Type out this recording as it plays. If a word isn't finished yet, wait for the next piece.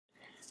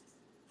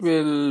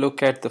We'll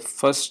look at the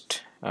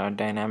first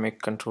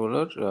dynamic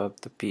controller,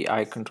 the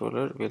PI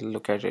controller. We'll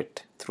look at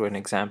it through an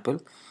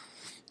example.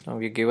 Now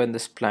we're given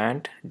this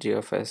plant g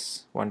of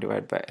s 1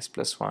 divided by s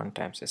plus 1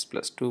 times s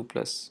plus 2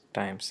 plus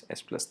times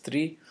s plus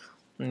 3,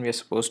 and we're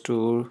supposed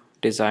to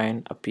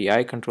design a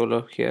PI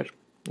controller here.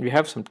 We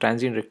have some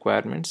transient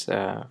requirements.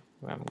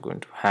 I'm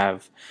going to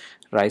have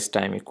rise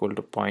time equal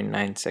to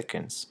 0.9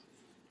 seconds,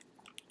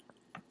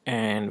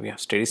 and we have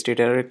steady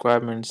state error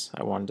requirements.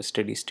 I want the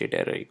steady state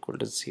error equal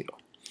to 0.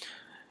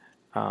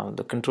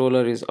 The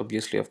controller is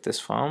obviously of this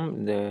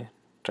form. The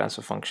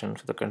transfer function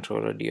for the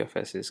controller d of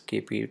s is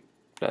kp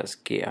plus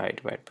ki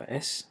divided by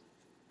s.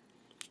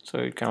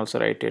 So you can also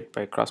write it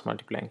by cross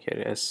multiplying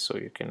here s, so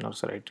you can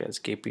also write it as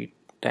kp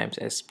times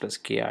s plus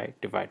ki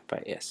divided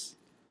by s.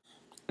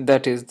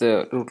 That is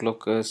the root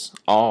locus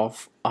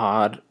of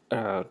our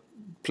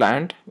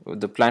plant.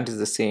 The plant is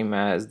the same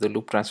as the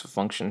loop transfer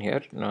function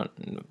here.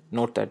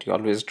 Note that you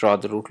always draw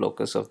the root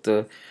locus of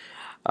the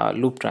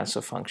loop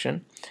transfer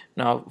function.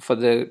 Now for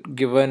the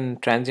given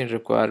transient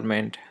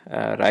requirement,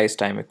 rise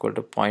time equal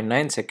to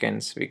 0.9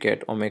 seconds, we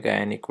get omega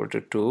n equal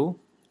to 2.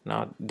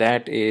 Now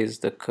that is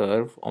the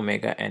curve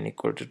omega n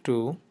equal to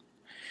 2.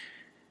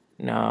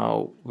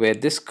 Now where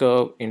this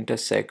curve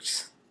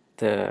intersects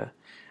the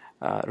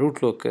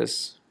root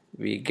locus,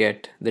 we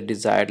get the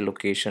desired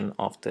location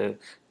of the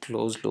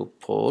closed loop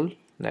pole.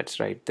 That's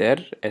right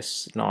there.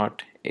 S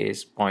naught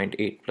is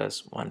 0.8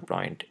 plus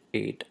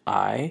 1.8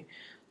 I.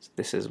 So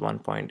this is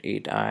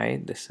 1.8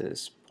 I, this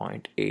is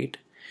 0.8.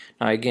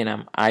 Now again,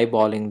 I'm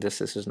eyeballing this.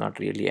 This is not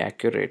really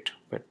accurate,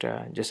 but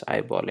just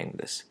eyeballing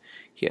this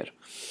here.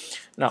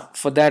 Now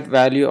for that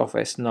value of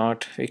S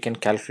naught, we can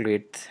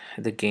calculate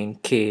the gain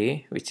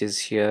K, which is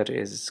here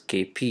is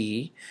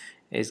Kp,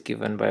 is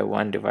given by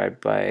 1 divided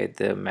by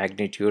the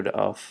magnitude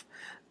of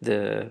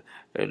the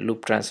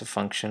loop transfer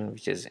function,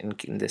 which is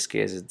in this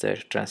case is the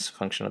transfer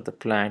function of the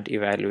plant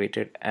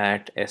evaluated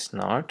at S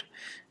naught.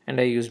 And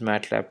I used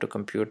MATLAB to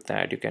compute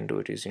that. You can do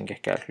it using a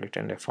calculator,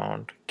 and I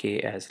found K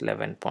as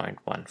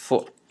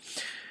 11.14.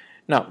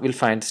 Now we'll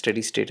find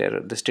steady state error.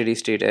 The steady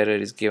state error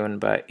is given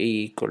by A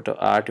equal to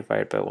R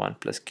divided by 1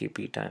 plus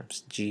Kp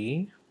times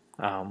G.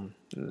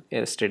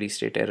 A steady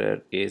state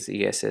error is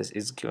ESS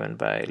is given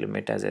by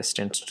limit as s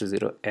tends to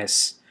 0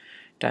 s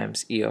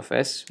times E of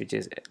s, which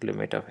is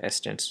limit of s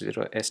tends to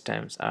 0 s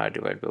times R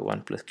divided by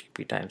 1 plus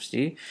Kp times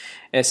G.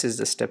 S is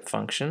the step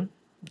function,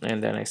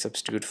 and then I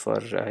substitute for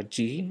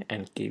G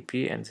and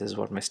Kp, and this is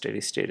what my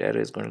steady state error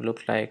is going to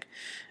look like.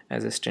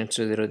 As s tends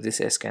to 0,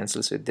 this s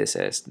cancels with this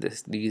s,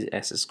 these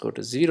s's go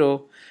to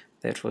 0,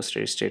 therefore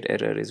steady state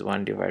error is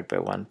 1 divided by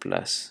 1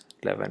 plus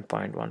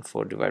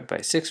 11.14 divided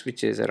by 6,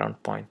 which is around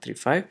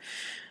 0.35.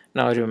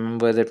 Now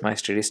remember that my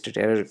steady state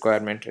error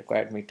requirement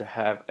required me to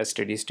have a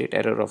steady state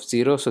error of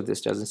 0, so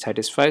this doesn't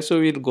satisfy, so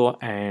we'll go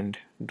and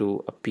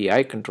do a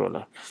PI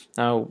controller.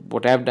 Now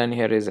what I've done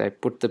here is I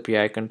put the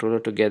PI controller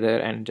together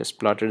and just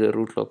plotted the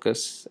root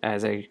locus.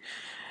 As I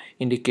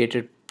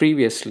indicated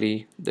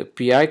previously, the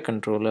PI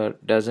controller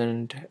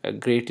doesn't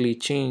greatly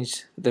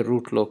change the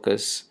root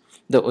locus,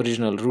 the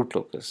original root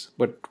locus,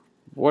 but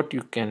what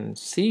you can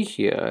see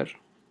here,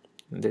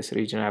 this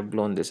region I've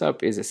blown this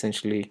up, is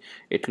essentially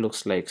it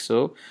looks like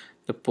so.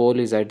 The pole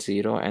is at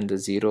 0 and the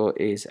 0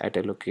 is at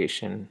a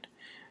location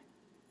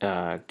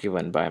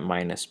given by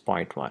minus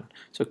 0.1.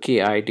 So Ki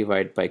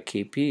divided by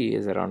Kp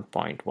is around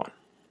 0.1.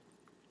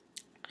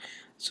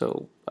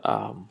 So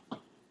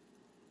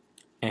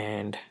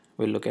and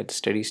we'll look at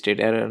steady state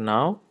error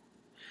now.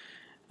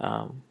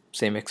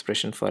 Same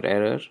expression for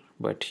error,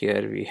 but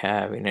here we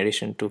have, in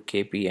addition to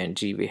Kp and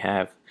G, we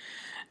have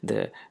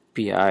the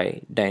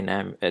PI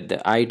dynamic,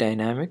 the I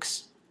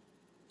dynamics.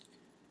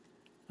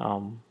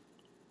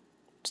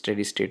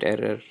 Steady state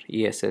error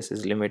ESS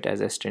is limit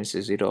as s tends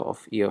to 0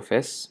 of E of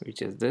s,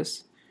 which is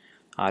this.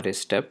 R is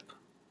step.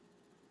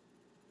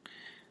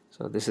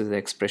 So this is the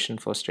expression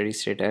for steady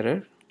state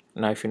error.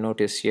 Now if you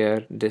notice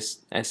here, this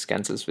s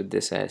cancels with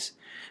this s,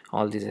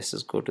 all these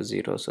s's go to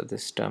 0, so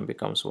this term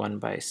becomes 1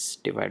 by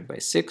divided by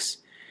 6.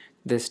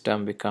 This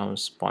term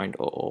becomes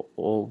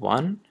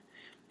 0.0001.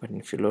 But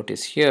if you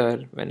notice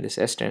here, when this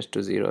s tends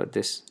to 0,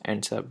 this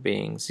ends up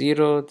being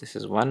 0. This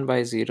is 1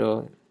 by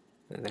 0.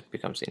 That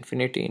becomes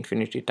infinity.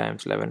 Infinity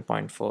times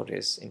 11.4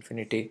 is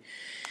infinity.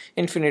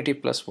 Infinity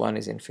plus 1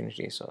 is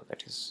infinity. So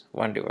that is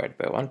 1 divided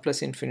by 1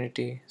 plus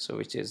infinity, so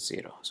which is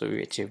 0. So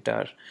we achieved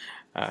our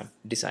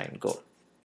design goal.